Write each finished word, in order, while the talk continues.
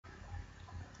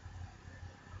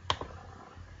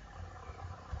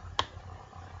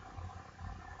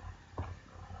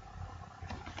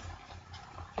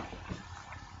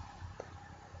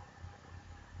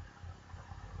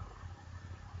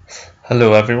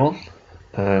Hello everyone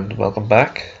and welcome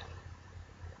back.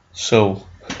 So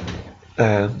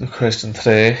the question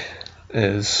today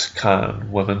is, can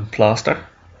women plaster?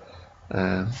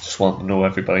 And just want to know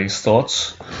everybody's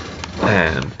thoughts.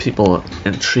 And people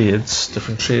in trades,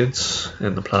 different trades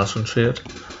in the plastering trade,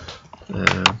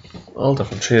 all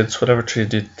different trades, whatever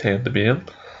trade you tend to be in.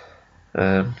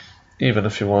 Even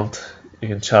if you want, you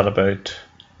can chat about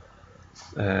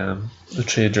the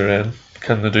trade you're in.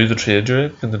 Can they do the trade you're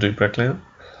in? Can they do bricklaying?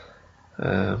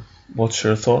 What's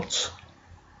your thoughts?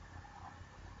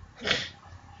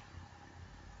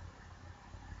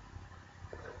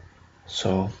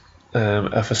 So,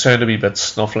 if I sound a wee bit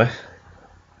snuffly,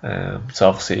 it's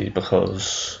obviously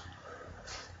because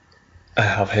I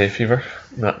have hay fever.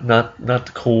 Not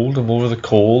the cold. I'm over the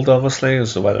cold, obviously,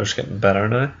 as the weather's getting better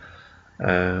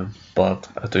now. But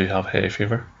I do have hay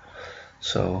fever,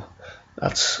 so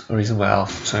that's the reason why I'll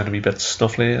sound a wee bit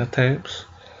snuffly at times.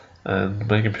 And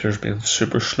my computer's being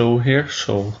super slow here,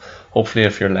 so hopefully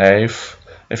if you're not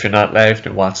live and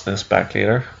you're watching this back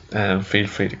later, feel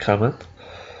free to comment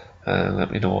and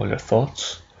let me know all your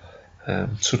thoughts.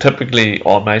 So typically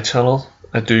on my channel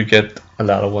I do get a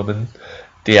lot of women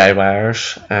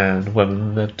DIYers and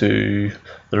women that do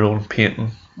their own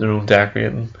painting, their own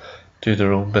decorating, do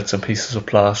their own bits and pieces of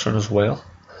plastering as well.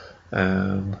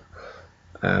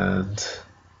 And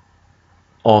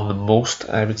on the most,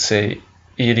 I would say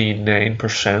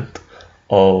 89%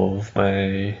 of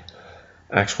my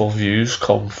actual views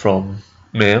come from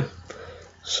men.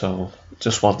 So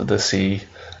just wanted to see,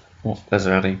 is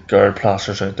there any girl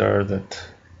plasters out there that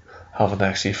haven't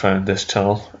actually found this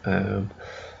channel?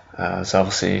 As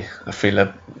obviously I feel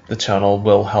that the channel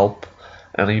will help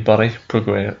anybody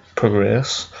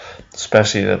progress,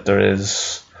 especially that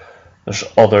there's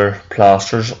other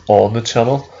plasters on the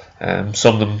channel.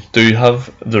 Some of them do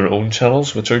have their own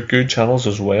channels, which are good channels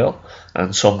as well,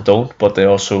 and some don't, but they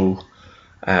also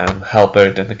help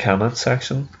out in the comment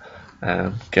section,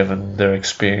 giving their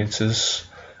experiences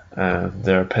and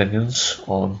their opinions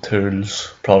on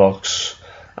tools, products,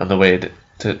 and the way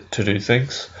to do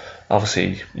things.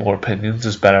 Obviously, more opinions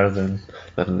is better than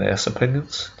less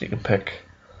opinions. You can pick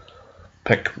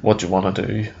what you want to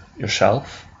do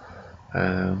yourself.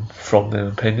 From the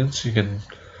opinions, you can,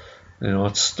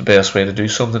 it's the best way to do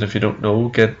something. If you don't know,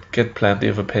 get plenty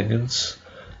of opinions,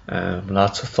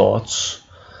 lots of thoughts,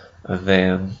 and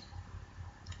then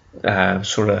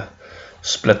sort of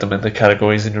split them into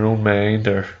categories in your own mind,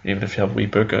 or even if you have a wee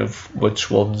book of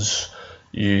which ones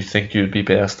you think you'd be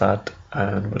best at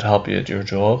and would help you at your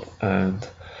job, and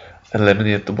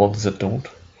eliminate the ones that don't.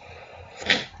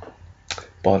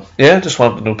 But yeah, just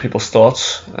wanted to know people's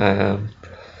thoughts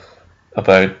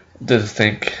about, do they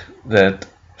think that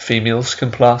females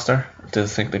can plaster? Do they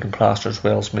think they can plaster as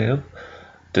well as men?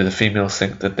 Do the females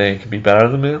think that they can be better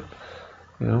than men?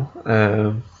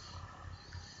 I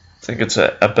think it's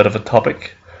a bit of a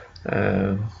topic.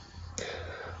 I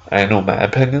know my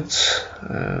opinions,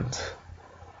 and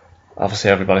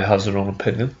obviously everybody has their own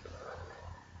opinion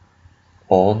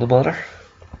on the matter.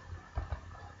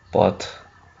 But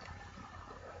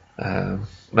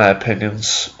my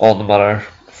opinions on the matter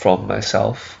from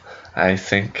myself, I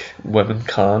think women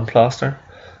can plaster.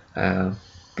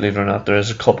 Believe it or not, there is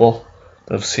a couple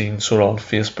that I've seen sort of on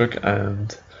Facebook,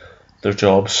 and their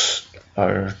jobs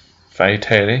are very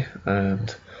tidy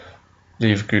and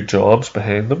leave good jobs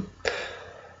behind them.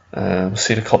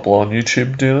 Seen a couple on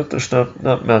YouTube doing it. There's not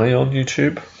many on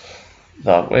YouTube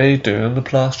that way doing the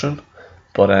plastering,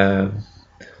 but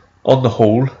on the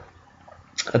whole,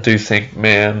 I do think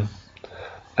men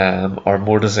are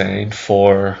more designed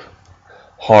for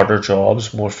harder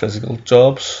jobs, more physical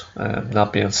jobs.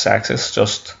 Not being sexist,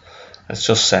 it's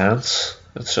just science.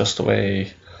 It's just the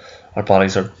way our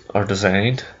bodies are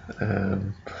designed. I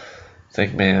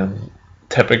think men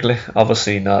typically,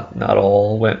 obviously not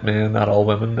all men, not all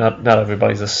women, not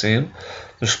everybody's the same.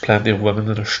 There's plenty of women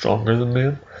that are stronger than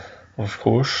men, of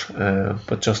course,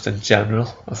 but just in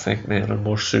general, I think men are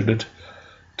more suited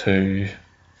to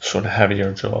sort of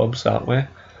heavier jobs that way.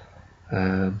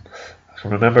 I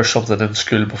can remember something in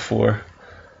school before,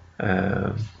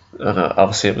 and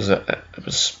obviously it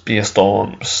was based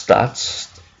on stats,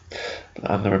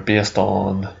 and they were based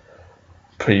on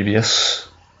previous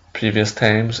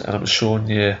times, and it was showing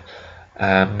you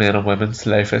men and women's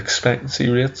life expectancy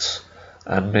rates,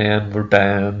 and men were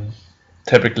dying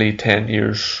typically 10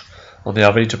 years, on the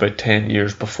average about 10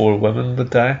 years before women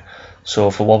would die. So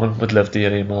if a woman would live to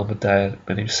 80, a man would die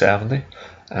when he was 70,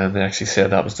 and they actually said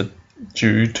that was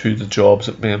due to the jobs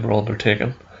that men were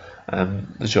undertaking and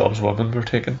the jobs women were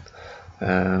taking.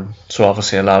 So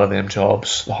obviously a lot of them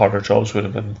jobs, the harder jobs, would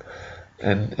have been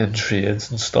in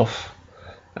trades and stuff.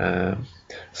 So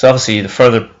obviously, the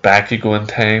further back you go in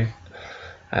time,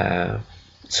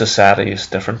 society is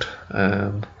different.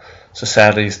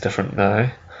 Society is different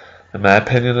now. In my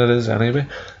opinion, it is anyway.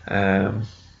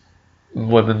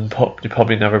 Women, you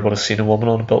probably never would have seen a woman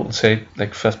on a building site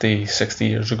like 50, 60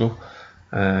 years ago.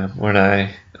 Where now,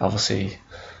 obviously,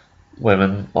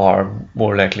 women are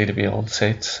more likely to be on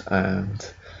sites, and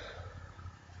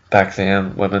back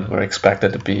then, women were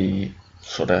expected to be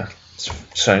sort of,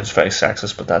 sounds very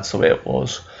sexist, but that's the way it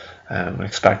was.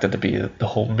 Expected to be the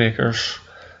homemakers.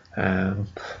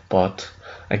 But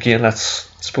again, I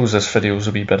suppose this video is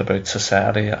a wee bit about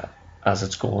society as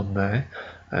it's going now.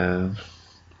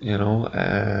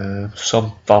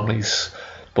 Some families,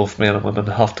 both men and women,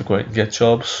 have to go out and get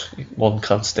jobs. One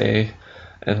can't stay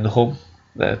in the home.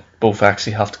 That both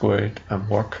actually have to go out and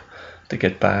work to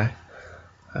get by.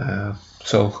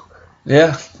 So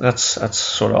yeah, that's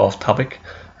sort of off topic.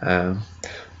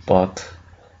 But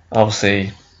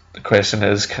obviously the question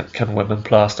is, can women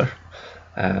plaster?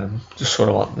 Just sort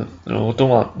of want don't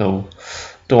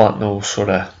want no sort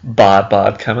of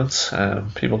bad comments.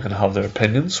 People can have their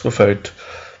opinions without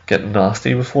getting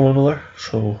nasty with one another.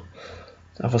 So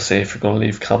obviously, if you're going to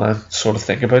leave comments, sort of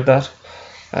think about that.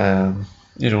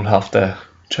 You don't have to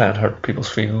try and hurt people's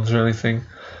feelings or anything.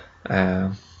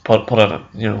 Put on it,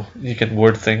 you can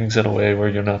word things in a way where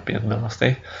you're not being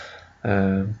nasty.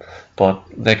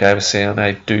 But like I was saying,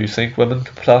 I do think women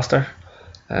can plaster.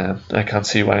 I can't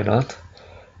see why not.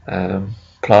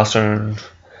 Plastering,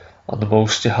 on the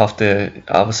most, you have to,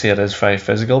 obviously it is very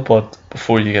physical, but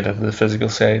before you get into the physical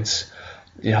sides,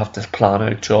 you have to plan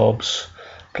out jobs,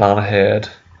 plan ahead,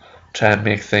 try and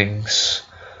make things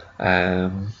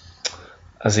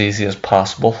as easy as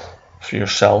possible for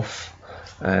yourself,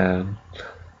 and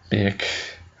make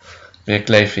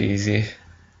life easy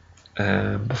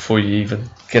before you even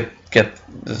get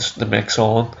the mix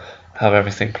on. Have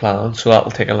everything planned, so that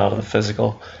will take a lot of the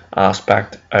physical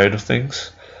aspect out of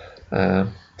things. Hello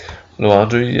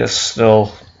Andrew, yes,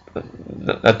 still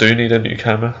I do need a new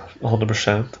camera,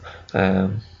 100%.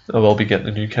 I will be getting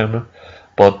a new camera,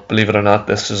 but believe it or not,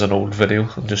 this is an old video.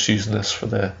 I'm just using this for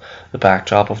the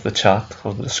backdrop of the chat,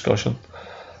 of the discussion.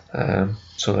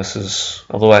 So this is,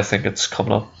 although I think it's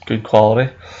coming up good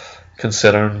quality,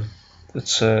 considering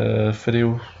it's a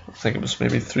video, I think it was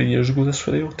maybe 3 years ago this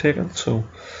video taken, so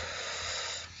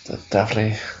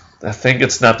definitely, I think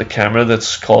it's not the camera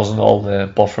that's causing all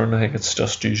the buffering. I think it's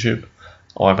just YouTube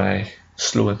or my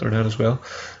slow internet as well.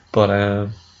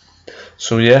 But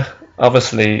so yeah,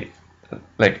 obviously,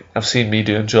 like, I've seen me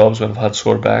doing jobs when I've had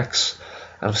sore backs.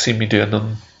 I've seen me doing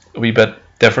them a wee bit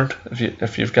different.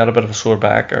 If you've got a bit of a sore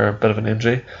back or a bit of an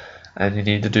injury and you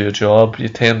need to do a job, you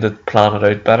tend to plan it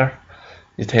out better.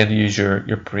 You tend to use your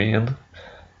brain.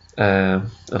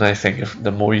 And I think if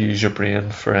the more you use your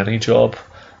brain for any job,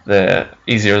 the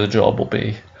easier the job will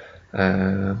be.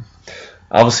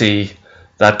 Obviously,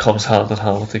 that comes hand in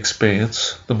hand with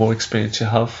experience. The more experience you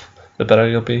have, the better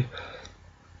you'll be.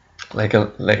 Like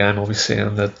I'm always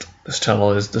saying, that this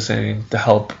channel is designed to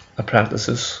help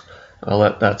apprentices.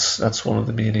 That's one of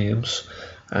the main aims,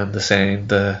 and designed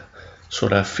to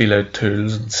sort of feel out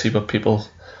tools and see what people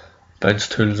bounce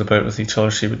tools about with each other,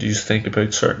 see what you think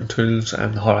about certain tools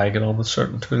and how I get on with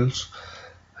certain tools.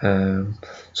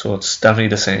 So it's definitely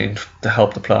designed to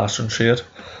help the plastering trade.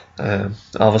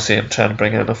 Obviously, I'm trying to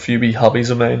bring in a few wee hobbies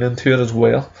of mine into it as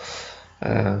well.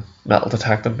 Metal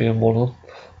detecting being one of them,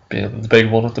 being the big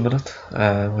one at the minute,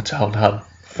 which I haven't had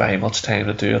very much time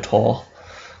to do at all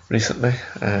recently,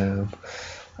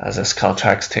 as this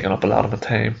contract's taking up a lot of my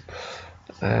time,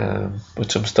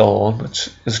 which I'm still on,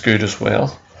 which is good as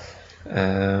well.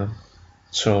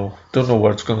 So don't know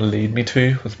where it's going to lead me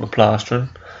to with my plastering.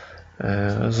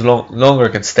 As longer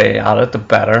I can stay at it, the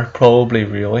better, probably,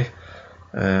 really,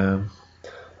 to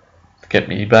get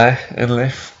me by in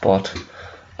life. But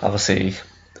obviously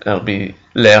it'll be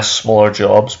less smaller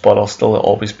jobs, but I'll still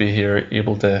always be here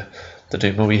able to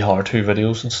do my wee how-to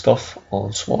videos and stuff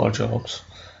on smaller jobs.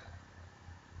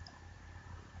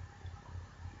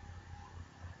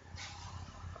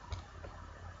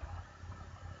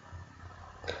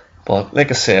 But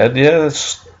like I said, yeah,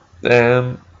 it's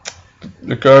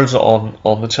the girls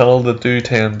on the channel that do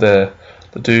tend to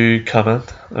do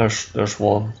comment. There's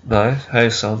one now. Hi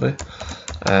Sandy.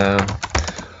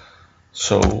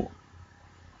 So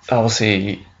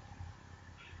obviously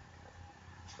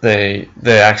they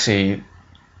actually,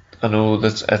 I know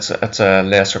that it's a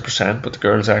lesser percent, but the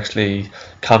girls actually,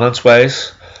 comments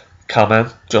wise,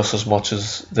 comment just as much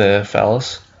as the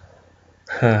fellas.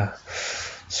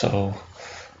 So,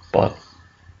 but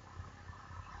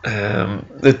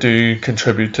that do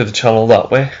contribute to the channel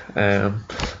that way. A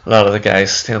lot of the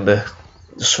guys tend to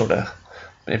sort of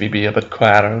maybe be a bit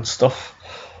quieter and stuff.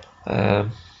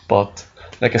 But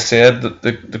like I said,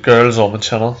 the girls on the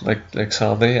channel, like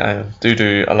Sandy,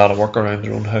 do a lot of work around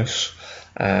their own house.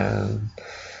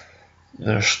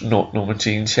 There's Norma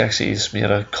Jean, she actually has made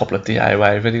a couple of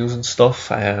DIY videos and stuff.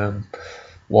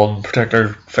 One particular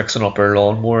fixing up her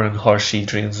lawnmower and how she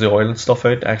drains the oil and stuff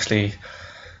out, actually,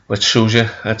 which shows you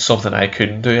it's something I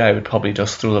couldn't do. I would probably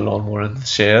just throw the lawnmower in the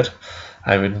shed.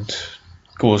 I wouldn't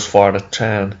go as far to try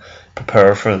and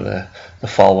prepare for the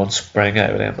following spring.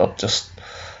 I would end up just,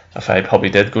 if I probably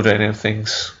did go down in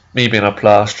things, me being a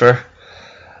plasterer,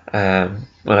 when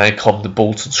I come to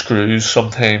bolts and screws,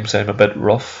 sometimes I'm a bit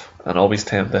rough and always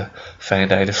tend to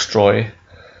find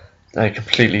I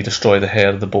completely destroy the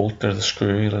head of the bolt or the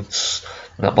screw, and it's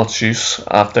not much use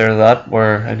after that.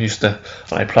 Where I'm used to,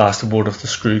 when I plasterboard, if the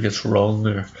screw gets wrong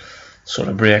or sort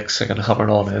of breaks, I can hammer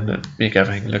it on in and make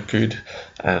everything look good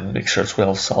and make sure it's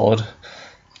well solid.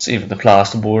 It's even the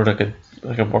plasterboard, I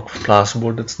can work with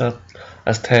plasterboard that's not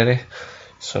as tidy.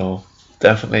 So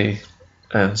definitely,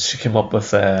 and she came up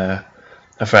with a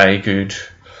very good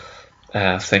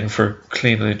thing for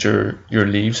cleaning out your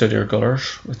leaves out of your gutters,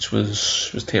 which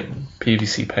was taping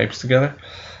PVC pipes together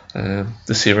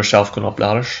to save herself going up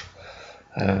ladders.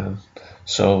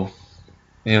 So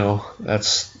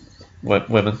that's what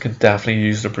women can definitely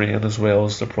use their brain as well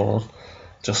as their brawn,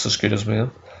 just as good as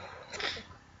men.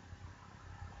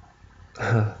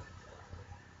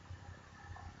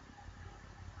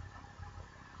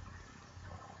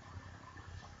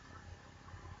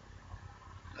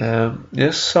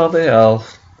 Yes, Sandy,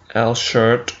 I'll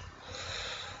share it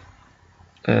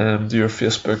to your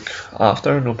Facebook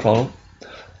after, no problem.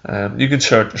 You can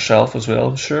share it yourself as well,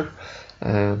 I'm sure.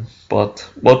 But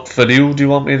what video do you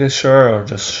want me to share, or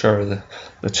just share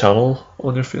the channel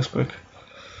on your Facebook?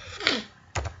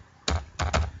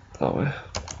 That way.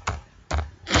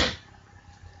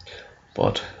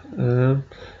 But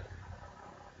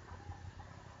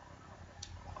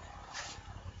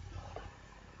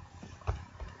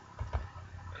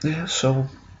yeah, so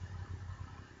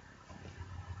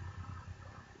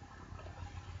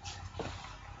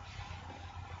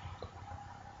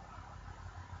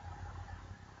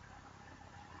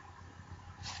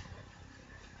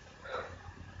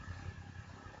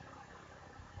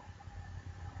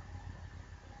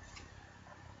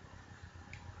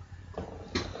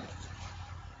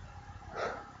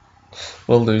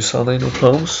will do, Sandy, no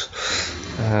problems.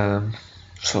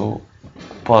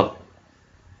 But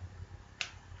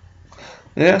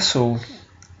yeah, so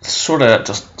sort of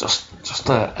just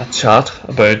a chat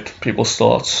about people's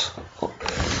thoughts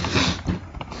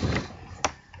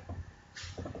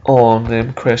on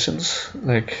them questions.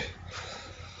 Like,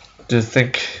 do you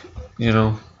think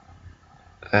sand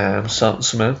and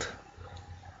cement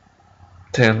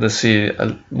tend to see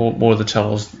more of the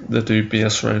channels that do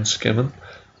base around skimming?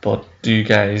 But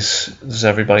does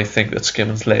everybody think that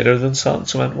skimming's later than sand and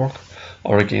cement work?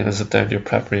 Or again, is it down to your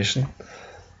preparation?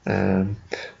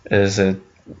 Is it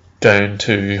down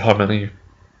to how many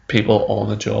people on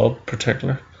the job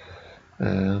particular?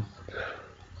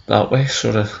 That way,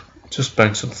 sort of just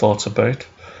bouncing thoughts about.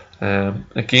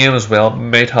 Again as well,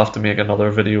 might have to make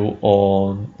another video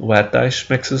on wet dash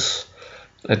mixes.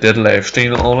 I did a live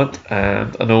stream on it,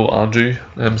 and I know Andrew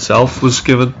himself was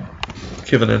giving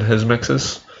in his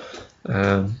mixes.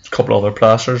 A couple other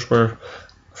plasters were,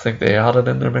 I think they had it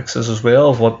in their mixes as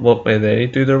well, of what way they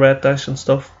do their wet dash and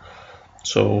stuff.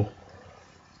 So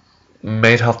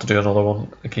might have to do another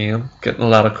one again. Getting a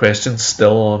lot of questions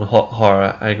still on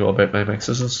how I go about my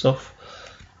mixes and stuff.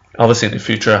 Obviously in the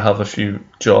future I have a few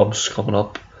jobs coming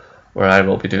up where I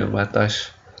will be doing wet dash,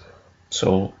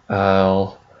 so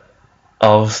I'll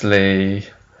obviously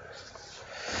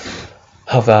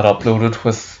have that uploaded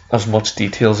with as much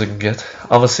detail as I can get.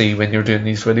 Obviously when you're doing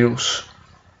these videos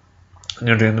and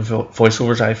you're doing the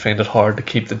voiceovers, I find it hard to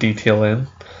keep the detail in,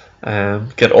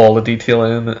 get all the detail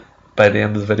in by the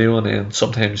end of the video, and then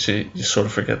sometimes you sort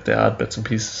of forget to add bits and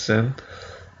pieces in.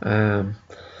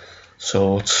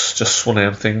 So it's just one of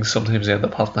them things. Sometimes you end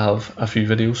up having to have a few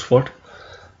videos for it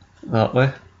that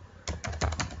way.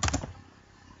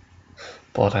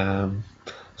 But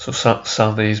so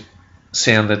Sandy's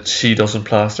saying that she doesn't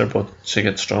plaster, but she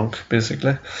gets drunk,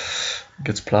 basically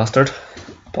gets plastered.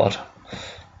 But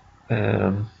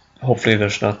hopefully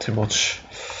there's not too much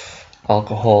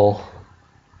alcohol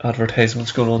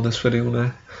advertisements going on in this video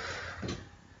now.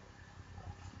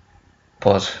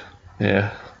 But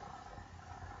yeah.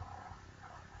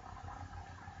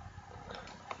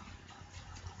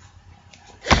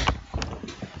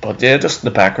 But yeah, just in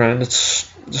the background,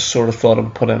 it's just sort of thought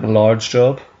I'd put in a large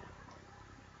job.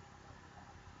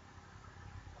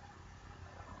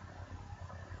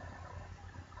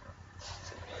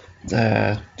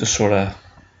 Just sort of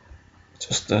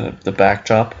just the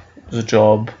backdrop was a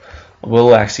job. I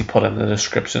will actually put in the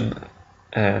description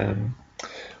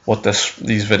what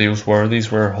these videos were.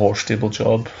 These were a horse stable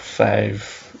job.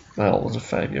 Was it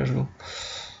 5 years ago?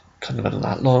 Couldn't have been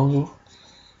that long ago.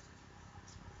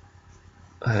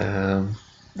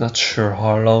 Not sure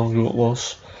how long ago it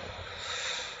was.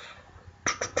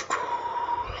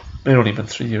 Maybe only been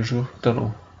 3 years ago. Don't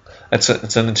know. It's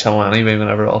in the channel anyway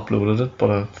whenever I uploaded it,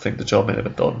 but I think the job might have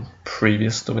been done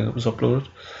previous to when it was uploaded.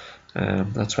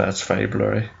 That's why it's very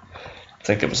blurry. I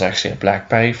think it was actually a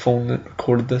BlackBerry phone that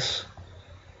recorded this.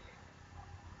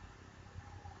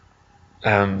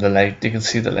 The light, you can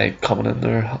see the light coming in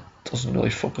there, doesn't really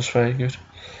focus very good.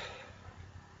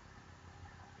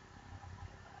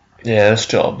 Yeah, this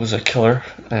job was a killer.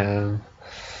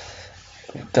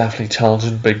 Definitely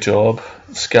challenging, big job.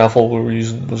 The scaffold we were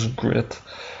using was great.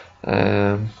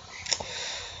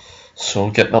 So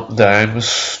getting up and down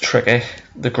was tricky.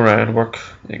 The groundwork,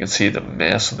 you can see the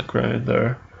mess on the ground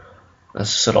there.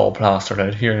 This is it all plastered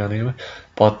out here anyway.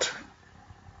 But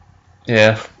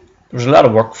yeah, there was a lot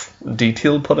of work,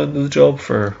 detail put into the job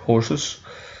for horses.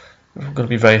 We're going to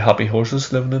be very happy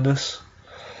horses living in this,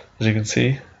 as you can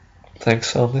see.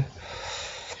 Thanks, Sandy.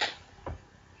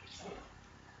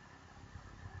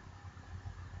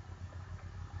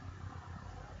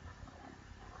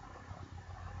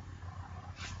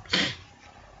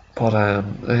 But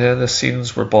yeah, the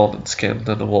ceilings were bonded and skimmed,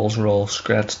 and the walls were all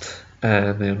scratched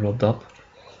and then rubbed up.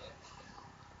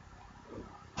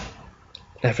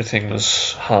 Everything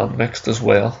was hand mixed as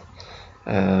well.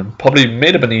 Probably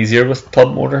made it been easier with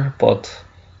tub mortar, but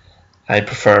I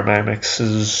prefer my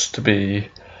mixes to be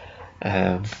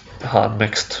hand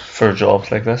mixed for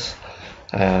jobs like this.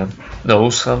 No,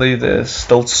 sadly the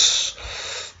stilts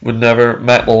would never.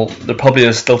 Well, there probably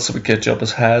is stilts that would get you up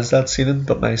as high as that ceiling,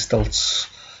 but my stilts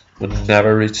would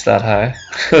never reach that high,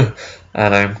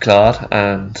 and I'm glad.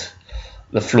 And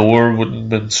the floor wouldn't have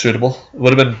been suitable. It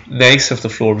would have been nice if the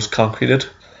floor was concreted,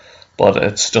 but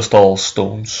it's just all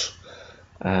stones.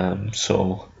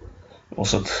 So it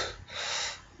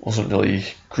wasn't really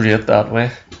great that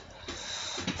way.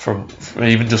 For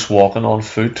even just walking on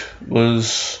foot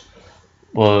was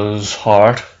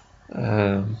hard.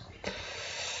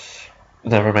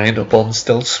 Never mind up on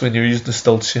stilts. When you're using the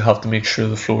stilts, you have to make sure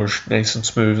the floor is nice and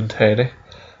smooth and tidy.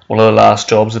 One of the last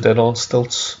jobs I did on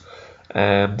stilts,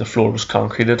 the floor was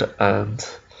concreted and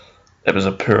it was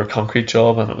a poor concrete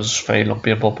job and it was very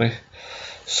lumpy and bumpy.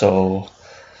 So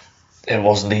it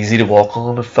wasn't easy to walk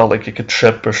on. It felt like you could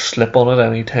trip or slip on it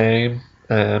any time.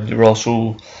 You were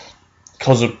also,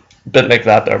 because a bit like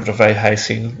that, there was a very high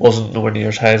ceiling. Wasn't nowhere near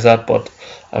as high as that, but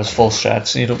I was full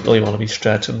stretch, and you don't really want to be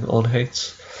stretching on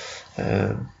heights.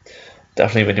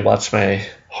 Definitely when you watch my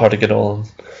how to get on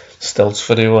stilts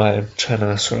video, I'm trying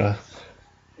to sort of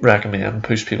recommend and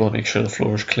push people to make sure the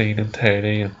floor is clean and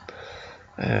tidy,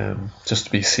 and just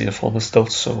to be safe on the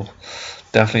stilts. So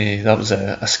definitely that was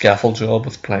a scaffold job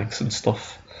with planks and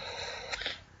stuff.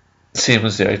 Same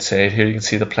as the outside here, you can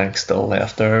see the planks still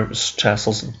left there. It was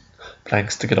trestles and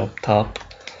planks to get up top.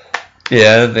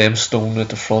 Yeah, them stone at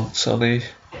the front, Sonny.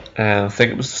 I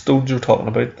think it was the stones you were talking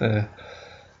about, the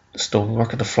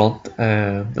stonework at the front.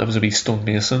 That was a wee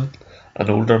stonemason, an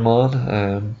older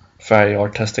man, very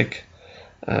artistic,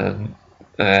 and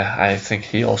I think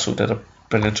he also did a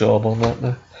brilliant job on that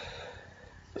now.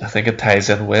 I think it ties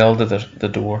in well to the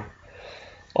door.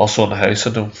 Also in the house, I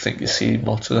don't think you see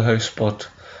much of the house, but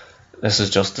this is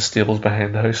just the stables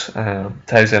behind the house.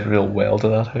 Ties in real well to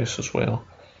that house as well,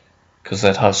 because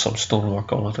it has some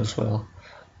stonework on it as well,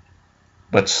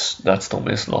 which that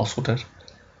stonemason also did.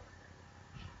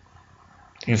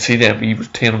 You can see them wee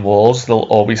retaining walls, they'll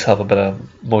always have a bit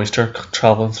of moisture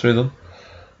travelling through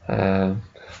them,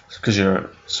 because you're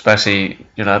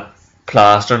not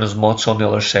plastering as much on the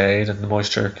other side, and the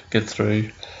moisture can get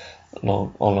through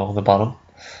along the bottom.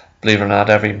 Believe it or not,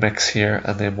 every mix here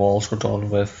and then walls were done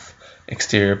with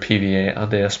exterior PVA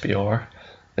and SBR.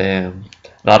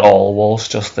 Not all walls,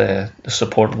 just the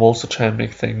supporting walls to try and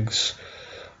make things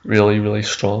really, really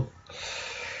strong.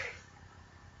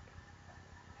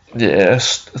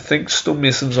 Yes, I think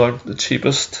stonemasons aren't the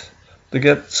cheapest to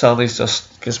get. Sandy's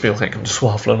just gets people thinking, just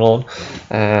waffling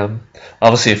on.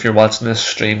 Obviously, if you're watching this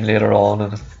stream later on,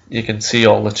 and you can see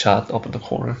all the chat up in the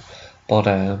corner, but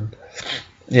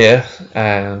yeah,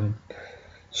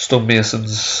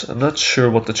 stonemasons. I'm not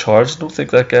sure what to charge. I don't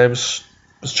think that guy was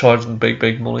charging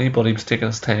big money, but he was taking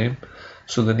his time.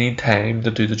 so they need time to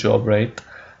do the job right,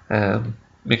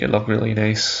 make it look really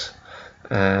nice.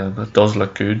 It does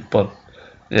look good, but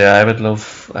yeah, I would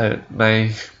love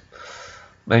my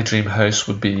dream house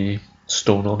would be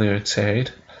stone on the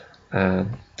outside.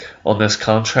 Um, on this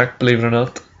contract, believe it or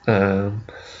not, I'm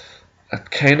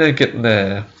kind of getting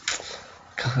the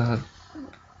can't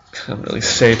really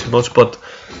say too much, but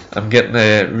I'm getting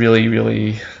a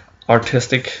really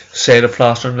artistic side of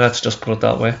plastering. Let's just put it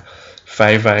that way.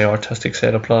 Very artistic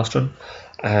side of plastering,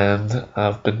 and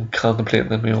I've been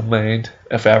contemplating in my own mind,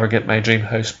 if I ever get my dream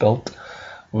house built,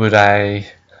 would I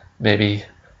maybe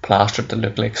plaster it to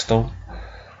look like stone?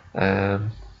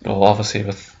 Well, obviously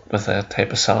with a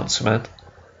type of sand cement.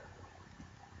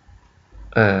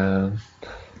 Um,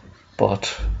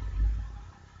 but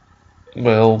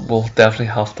we'll definitely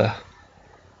have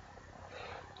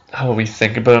a wee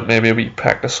think about it. Maybe a wee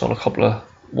practice on a couple of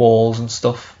walls and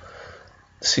stuff.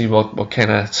 See what kind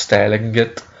of style I can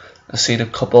get. I've seen a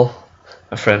couple.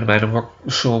 A friend of mine at work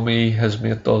showed me his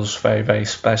mate does very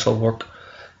special work.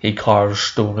 He carves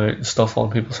stone out and stuff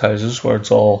on people's houses where it's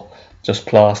all just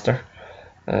plaster.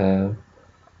 Um,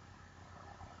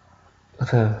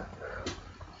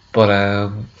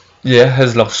 but yeah,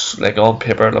 his looks like on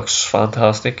paper it looks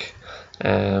fantastic.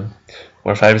 Where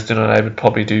if I was doing it, I would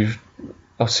probably do.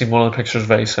 I've seen one of the pictures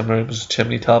very similar. It was a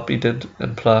chimney top he did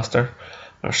in plaster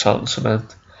or salt and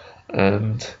cement,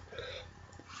 and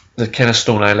the kind of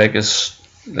stone I like is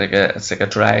it's like a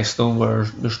dry stone where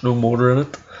there's no mortar in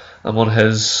it. And one of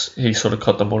his, he sort of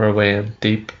cut the mortar way in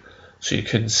deep, so you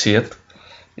couldn't see it.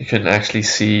 You couldn't actually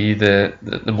see the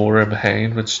mortar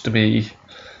behind, which to me,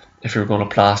 if you were going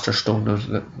to plaster stone,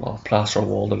 plaster a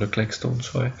wall to look like stone,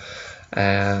 sorry,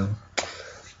 um,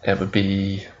 it would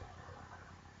be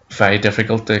very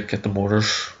difficult to get the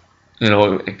mortars. You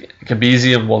know, it can be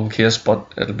easy in one case,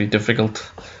 but it'll be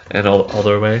difficult in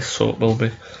other ways. So it will be.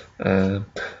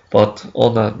 But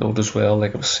on that note as well,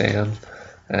 like I was saying,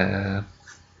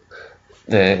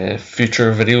 the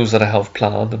future videos that I have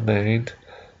planned in mind,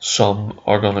 some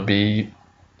are going to be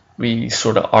we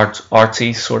sort of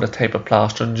artsy sort of type of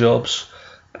plastering jobs.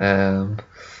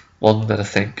 One that I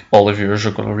think all the viewers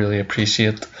are going to really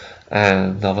appreciate,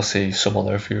 and obviously some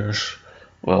other viewers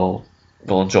will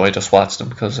enjoy just watching them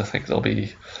because I think they'll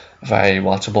be very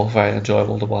watchable, very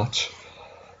enjoyable to watch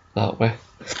that way.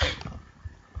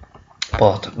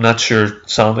 But I'm not sure,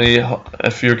 Sammy,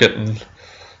 if you're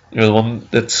the one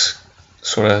that's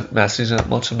sort of messaging it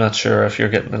much. I'm not sure if you're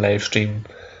getting the live stream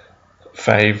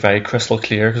very crystal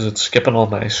clear because it's skipping on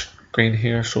my screen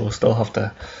here, so I still have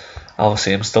to.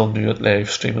 Obviously, I'm still new at live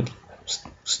streaming.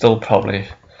 Still probably.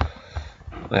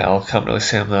 Well, I can't really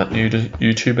say I'm that new to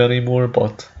YouTube anymore,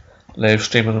 but live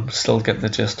streaming, I'm still getting the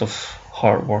gist of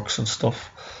how it works and stuff.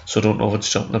 So I don't know if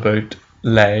it's jumping about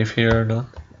live here or not.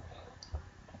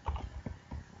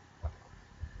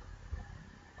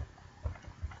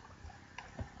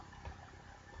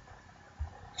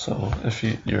 So if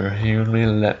you're hearing me,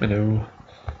 let me know.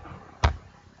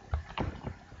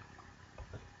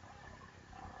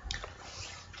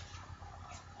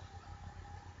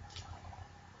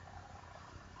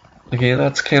 Again,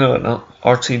 that's kind of an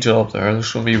artsy job there.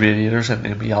 There's going to be radiators and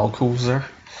maybe alcoves there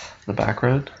in the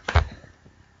background.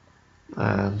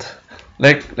 And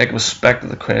like I was expecting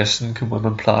the question, can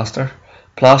women plaster?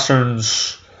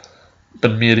 Plastering's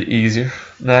been made easier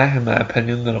now, in my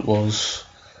opinion, than it was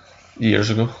years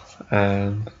ago.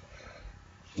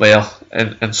 Well,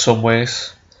 in some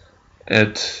ways,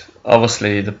 it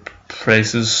obviously the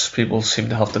prices, people seem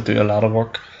to have to do a lot of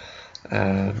work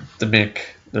to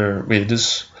make their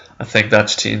wages. I think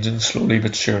that's changing slowly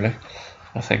but surely.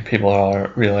 I think people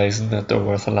are realising that they're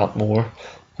worth a lot more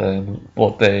than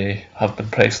what they have been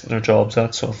pricing their jobs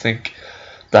at. So I think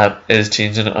that is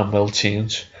changing and will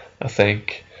change. I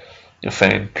think you'll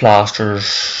find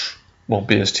plasters won't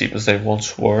be as cheap as they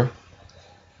once were.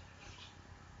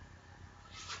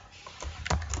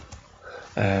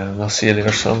 I'll see you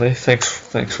later, Sunday. Thanks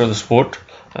for the support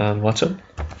and watching.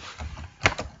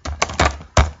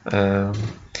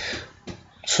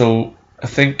 So I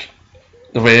think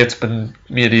the way it's been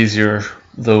made easier,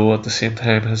 though, at the same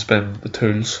time, has been the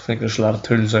tools. I think there's a lot of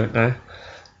tools out now,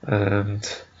 and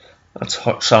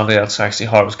sadly that's actually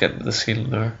how I was getting to the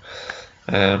ceiling there,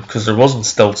 because there wasn't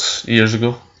stilts years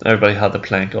ago. Everybody had the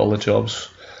plank, all the jobs,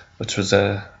 which was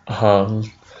a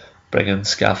hand, bringing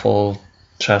scaffold,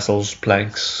 trestles,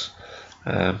 planks.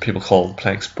 People call them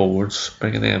planks boards,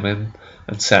 bringing them in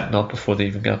and setting up before they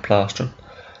even get plastering.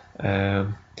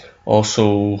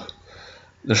 Also,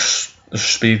 there's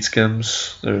speed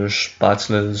skims, there's spatulas,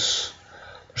 there's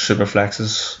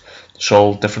superflexes. There's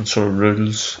all different sort of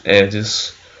rules,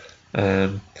 edges.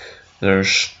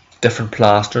 There's different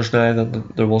plasters now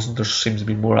than there wasn't. There seems to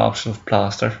be more option of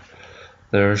plaster.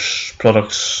 There's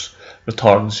products,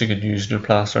 retardants you can use in your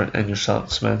plaster and your sand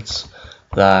cements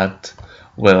that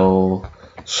will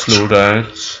slow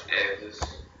down.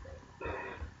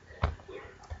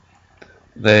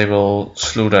 They will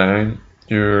slow down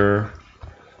your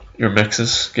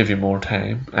mixes, give you more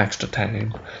time, extra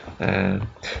time. I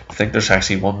think there's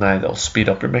actually one now that'll speed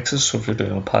up your mixes, so if you're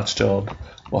doing a patch job,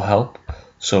 will help.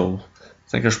 So I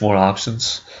think there's more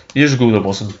options. Years ago there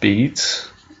wasn't beads.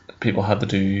 People had to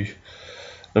do,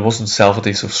 there wasn't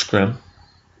self-adhesive scrim,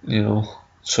 you know.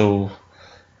 So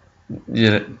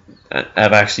yeah,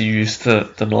 I've actually used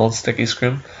the non-sticky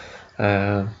scrim.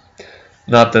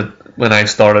 Not that when I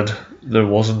started there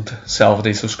wasn't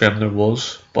self-adhesive scrim, there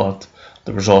was, but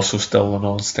there was also still the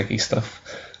non-sticky stuff,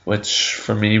 which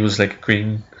for me was like a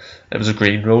green. It was a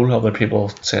green roll. Other people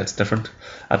say it's different.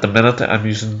 At the minute, I'm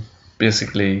using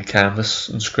basically canvas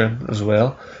and scrim as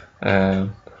well.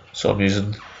 So I'm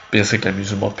using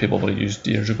what people would have used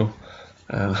years ago,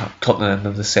 and cutting it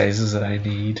into the sizes that I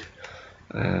need.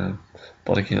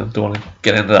 But again, don't want to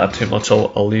get into that too much.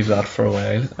 I'll leave that for a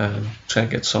while and try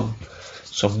and get some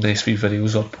nice wee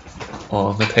videos up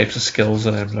on the types of skills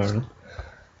that I'm learning.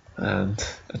 And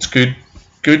it's good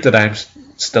that I'm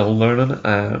still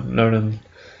learning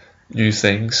new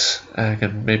things. I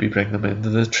can maybe bring them into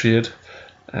the trade,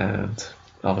 and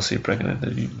obviously bring it into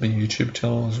my YouTube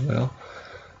channel as well.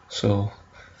 So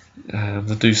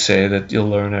they do say that you'll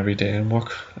learn every day in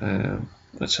work,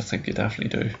 which I think you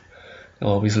definitely do.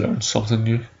 You'll always learn something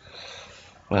new,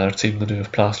 whether it's even to do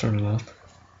with plastering or not.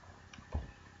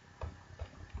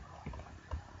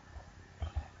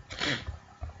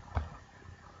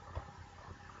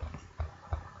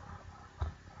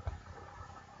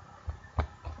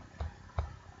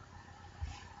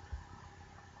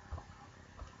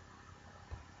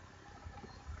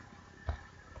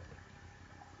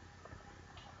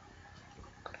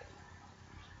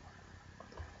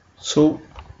 So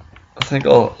I think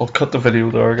I'll cut the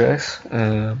video there, guys.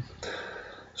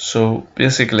 So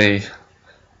basically,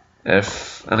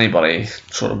 if anybody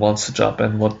sort of wants to drop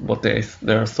in what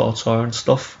their thoughts are and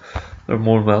stuff, they're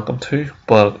more than welcome to.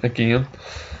 But again,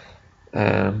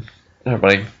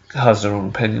 everybody has their own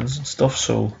opinions and stuff,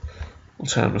 so we'll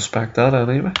try and respect that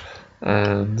anyway.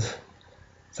 And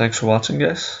thanks for watching,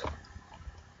 guys.